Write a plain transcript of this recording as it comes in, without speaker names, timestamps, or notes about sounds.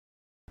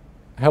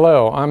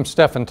Hello, I'm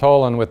Stefan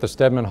Tolan with the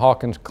Steadman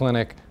Hawkins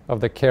Clinic of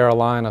the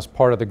Carolinas,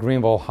 part of the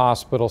Greenville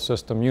Hospital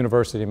System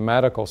University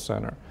Medical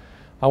Center.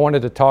 I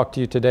wanted to talk to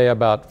you today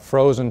about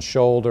frozen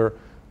shoulder,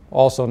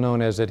 also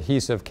known as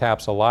adhesive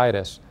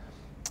capsulitis.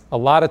 A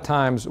lot of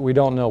times we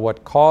don't know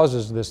what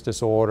causes this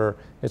disorder.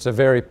 It's a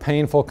very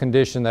painful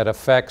condition that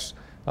affects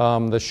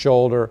the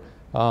shoulder,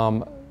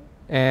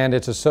 and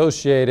it's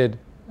associated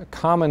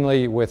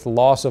commonly with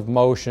loss of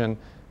motion.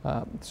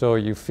 So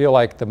you feel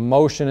like the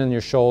motion in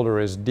your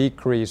shoulder is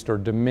decreased or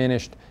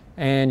diminished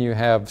and you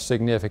have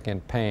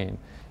significant pain.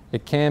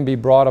 It can be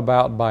brought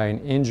about by an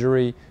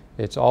injury.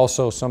 It's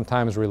also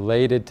sometimes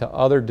related to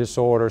other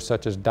disorders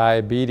such as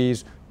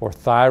diabetes or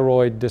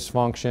thyroid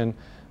dysfunction,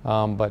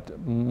 but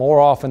more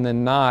often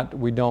than not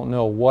we don't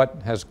know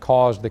what has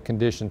caused the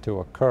condition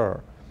to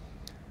occur.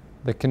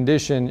 The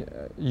condition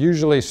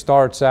usually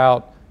starts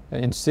out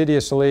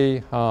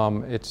insidiously.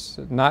 It's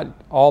not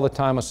all the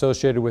time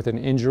associated with an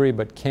injury,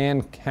 but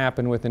can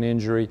happen with an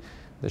injury.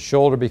 The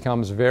shoulder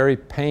becomes very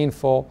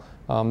painful.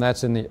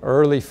 That's in the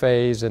early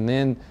phase, and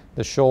then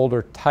the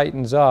shoulder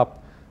tightens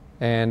up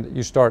and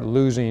you start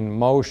losing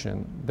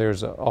motion.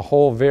 There's a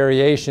whole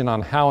variation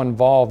on how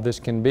involved this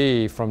can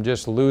be, from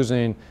just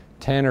losing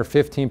 10 or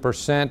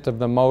 15% of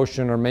the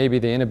motion, or maybe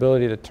the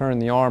inability to turn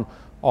the arm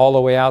all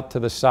the way out to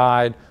the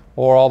side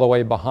or all the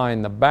way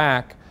behind the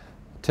back,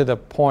 to the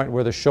point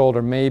where the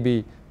shoulder may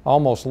be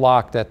almost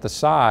locked at the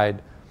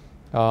side.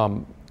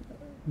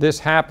 This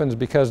happens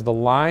because the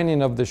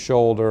lining of the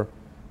shoulder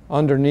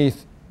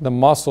underneath the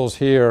muscles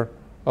here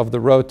of the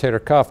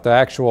rotator cuff, the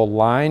actual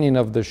lining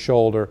of the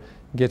shoulder,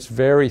 gets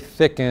very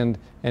thickened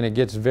and it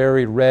gets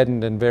very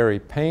reddened and very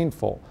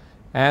painful.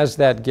 As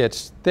that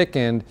gets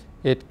thickened,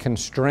 it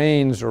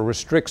constrains or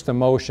restricts the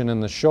motion in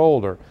the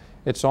shoulder.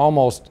 It's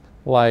almost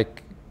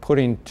like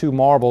putting two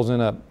marbles in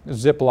a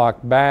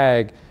Ziploc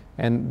bag,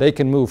 and they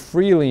can move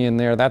freely in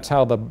there. That's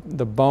how the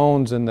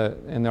bones and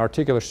the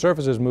articular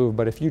surfaces move.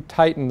 But if you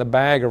tighten the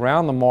bag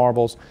around the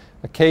marbles,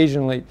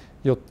 occasionally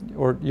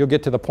you'll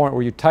get to the point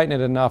where you tighten it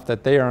enough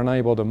that they are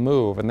unable to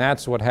move. And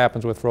that's what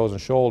happens with frozen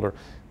shoulder.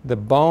 The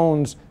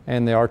bones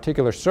and the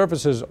articular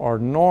surfaces are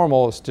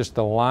normal. It's just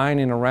the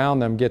lining around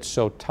them gets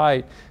so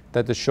tight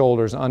that the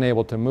shoulder is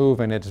unable to move,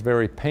 and it's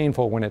very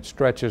painful when it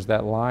stretches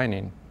that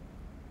lining.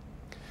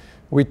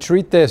 We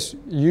treat this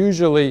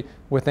usually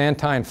with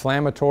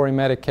anti-inflammatory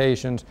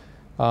medications.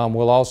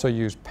 We'll also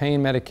use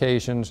pain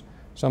medications.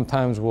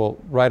 Sometimes we'll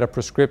write a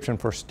prescription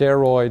for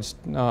steroids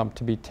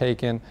to be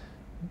taken.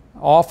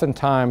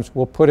 Oftentimes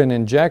we'll put an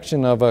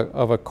injection of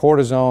a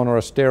cortisone or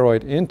a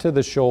steroid into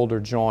the shoulder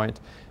joint,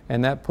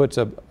 and that puts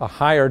a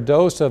higher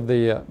dose of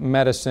the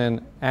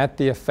medicine at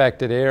the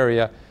affected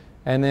area,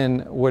 and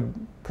then would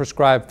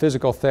prescribe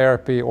physical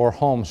therapy or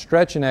home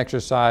stretching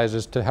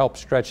exercises to help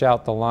stretch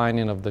out the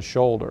lining of the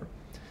shoulder.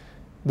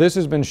 This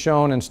has been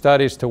shown in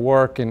studies to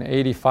work in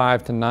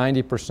 85 to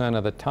 90%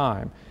 of the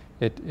time.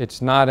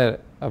 It's not a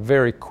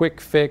very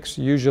quick fix.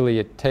 Usually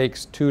it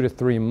takes 2 to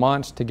 3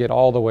 months to get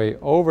all the way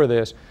over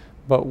this,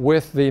 but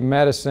with the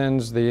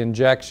medicines, the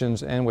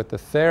injections, and with the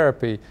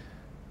therapy,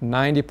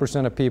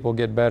 90% of people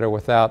get better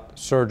without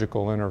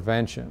surgical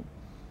intervention.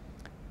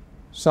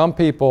 Some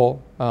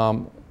people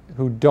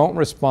who don't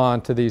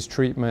respond to these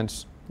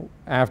treatments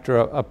after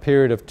a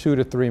period of 2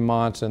 to 3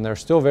 months, and they're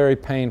still very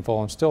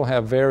painful and still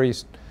have very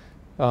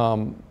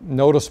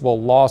noticeable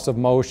loss of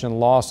motion,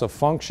 loss of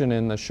function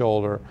in the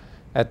shoulder,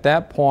 at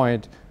that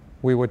point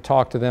we would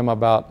talk to them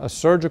about a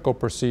surgical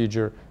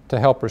procedure to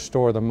help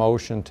restore the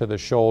motion to the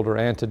shoulder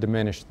and to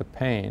diminish the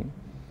pain.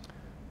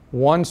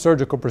 One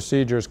surgical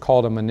procedure is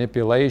called a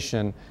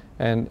manipulation,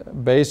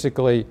 and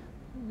basically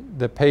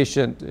the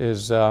patient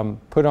is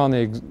put on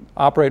the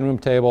operating room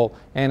table,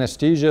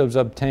 anesthesia is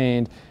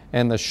obtained,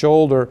 and the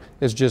shoulder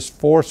is just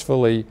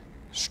forcefully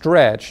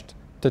stretched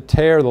to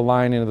tear the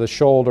lining of the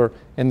shoulder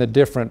in the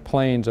different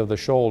planes of the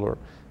shoulder.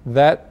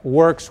 That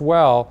works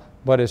well,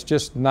 but it's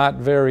just not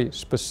very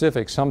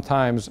specific.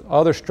 Sometimes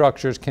other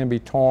structures can be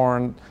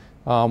torn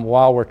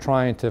while we're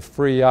trying to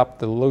free up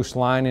the loose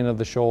lining of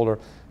the shoulder.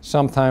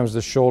 Sometimes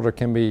the shoulder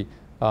can be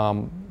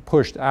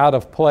pushed out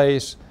of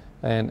place,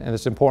 and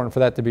it's important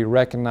for that to be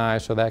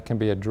recognized so that can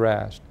be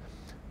addressed.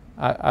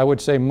 I would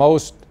say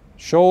most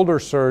shoulder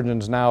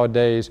surgeons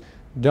nowadays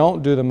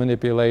don't do the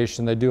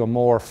manipulation. They do a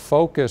more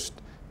focused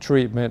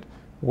treatment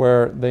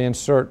where they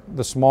insert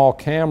the small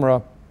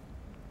camera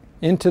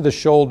into the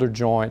shoulder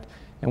joint,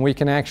 and we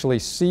can actually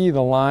see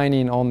the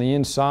lining on the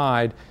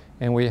inside,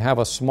 and we have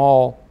a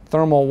small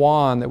thermal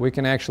wand that we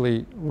can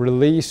actually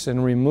release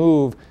and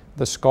remove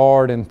the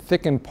scarred and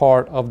thickened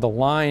part of the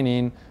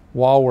lining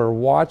while we're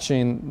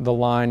watching the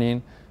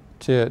lining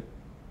to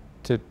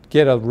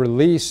get a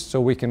release so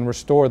we can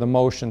restore the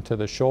motion to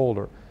the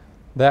shoulder.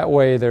 That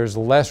way there's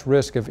less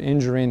risk of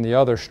injuring the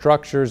other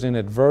structures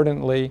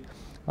inadvertently.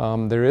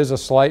 There is a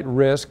slight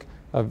risk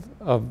of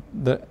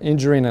the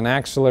injuring an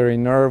axillary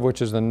nerve,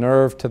 which is the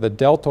nerve to the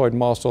deltoid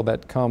muscle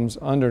that comes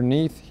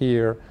underneath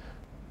here.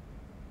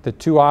 The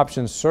two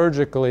options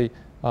surgically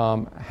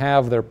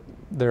have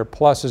their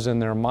pluses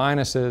and their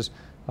minuses.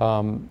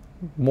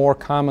 more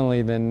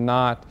commonly than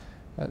not,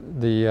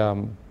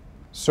 the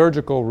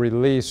surgical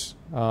release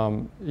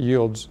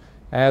yields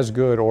as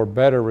good or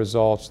better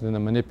results than the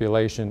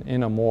manipulation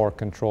in a more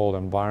controlled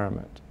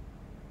environment.